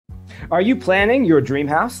Are you planning your dream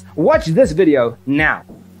house? Watch this video now.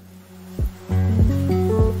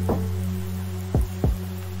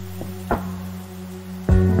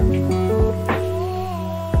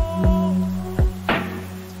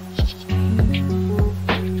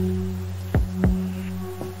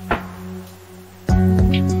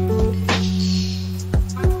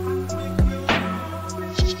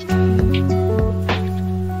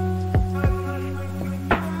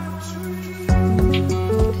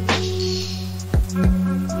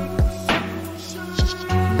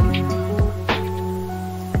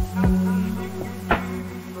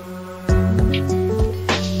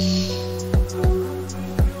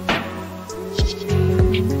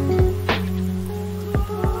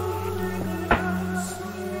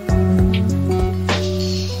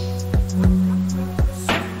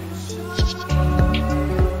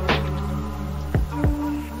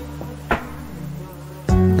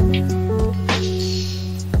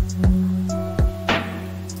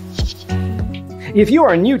 If you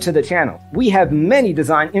are new to the channel, we have many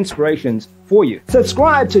design inspirations for you.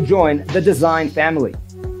 Subscribe to join the design family.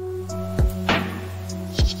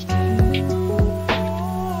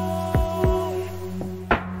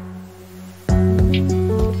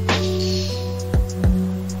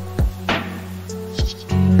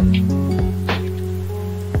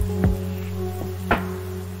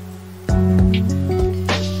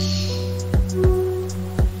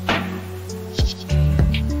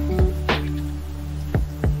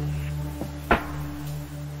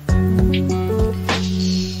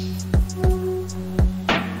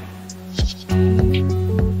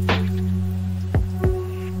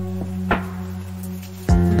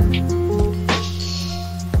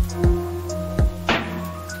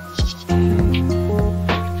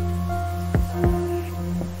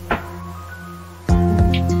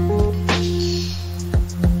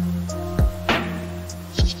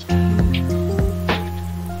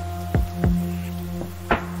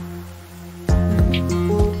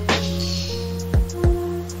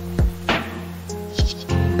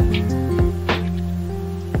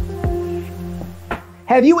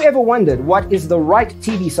 Have you ever wondered what is the right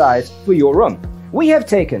TV size for your room? We have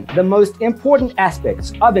taken the most important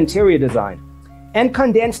aspects of interior design and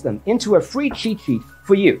condensed them into a free cheat sheet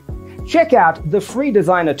for you. Check out the free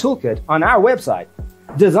designer toolkit on our website,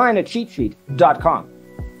 designercheatsheet.com.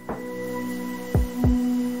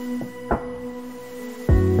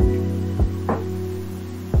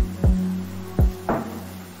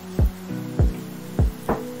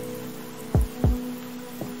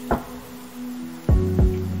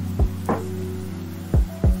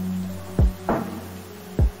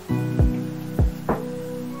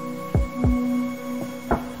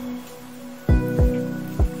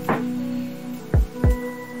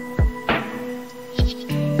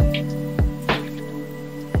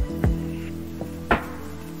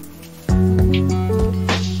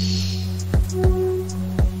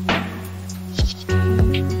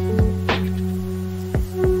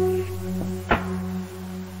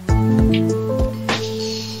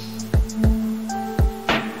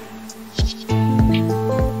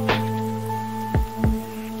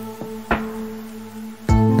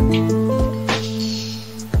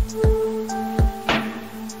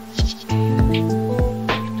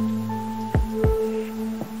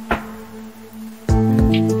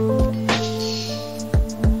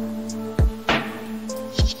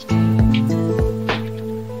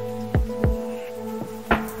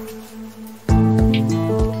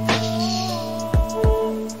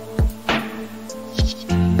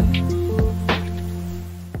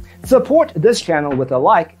 Support this channel with a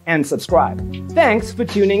like and subscribe. Thanks for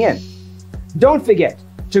tuning in. Don't forget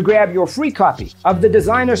to grab your free copy of the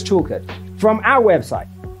Designer's Toolkit from our website,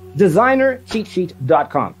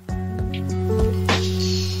 designercheatsheet.com.